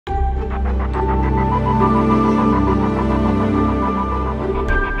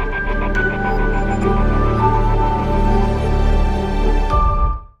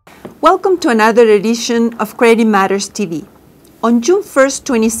Welcome to another edition of CreditMatters TV. On June 1st,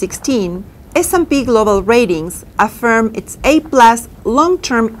 2016, S&P Global Ratings affirmed its A+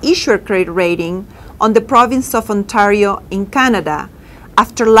 long-term issuer credit rating on the province of Ontario in Canada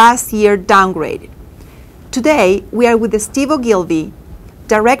after last year downgraded. Today, we are with Steve Ogilvie,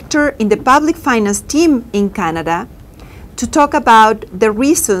 Director in the Public Finance team in Canada, to talk about the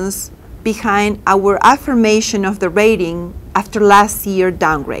reasons behind our affirmation of the rating after last year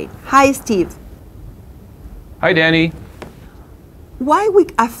downgrade. Hi, Steve. Hi, Danny. Why we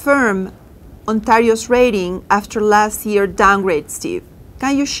affirm Ontario's rating after last year downgrade, Steve?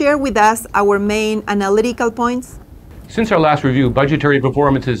 Can you share with us our main analytical points? Since our last review, budgetary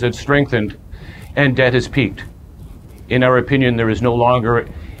performances have strengthened and debt has peaked. In our opinion, there is no longer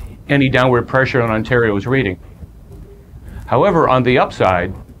any downward pressure on Ontario's rating. However, on the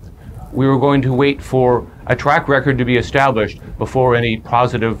upside, we were going to wait for a track record to be established before any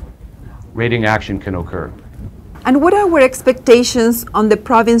positive rating action can occur. And what are our expectations on the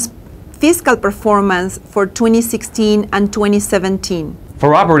province fiscal performance for 2016 and 2017?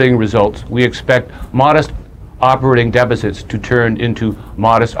 For operating results, we expect modest operating deficits to turn into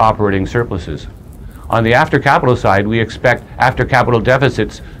modest operating surpluses. On the after-capital side, we expect after-capital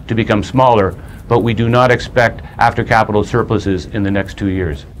deficits to become smaller, but we do not expect after-capital surpluses in the next 2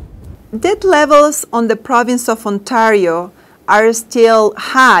 years. Debt levels on the province of Ontario are still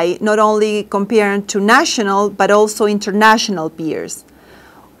high, not only compared to national, but also international peers.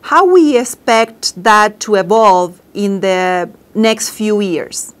 How we expect that to evolve in the next few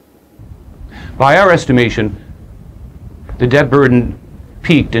years? By our estimation, the debt burden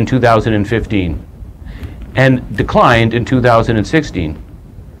peaked in 2015 and declined in 2016.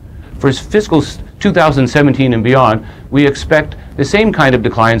 For fiscal 2017 and beyond, we expect the same kind of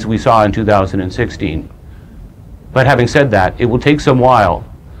declines we saw in 2016. But having said that, it will take some while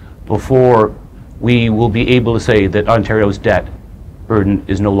before we will be able to say that Ontario's debt burden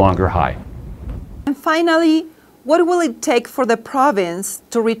is no longer high. And finally, what will it take for the province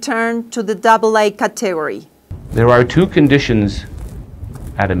to return to the AA category? There are two conditions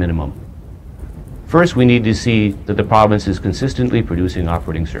at a minimum. First, we need to see that the province is consistently producing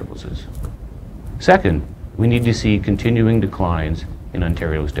operating surpluses. Second, we need to see continuing declines in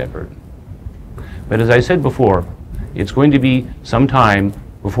Ontario's debt burden. But as I said before, it's going to be some time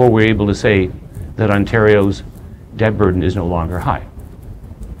before we're able to say that Ontario's debt burden is no longer high.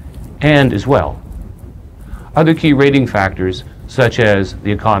 And as well, other key rating factors such as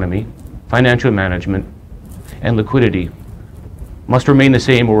the economy, financial management, and liquidity must remain the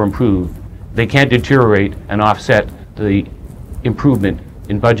same or improve. They can't deteriorate and offset the improvement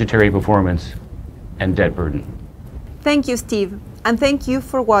in budgetary performance and debt burden. Thank you, Steve, and thank you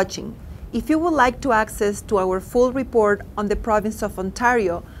for watching. If you would like to access to our full report on the province of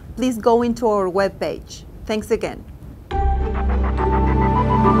Ontario, please go into our webpage. Thanks again.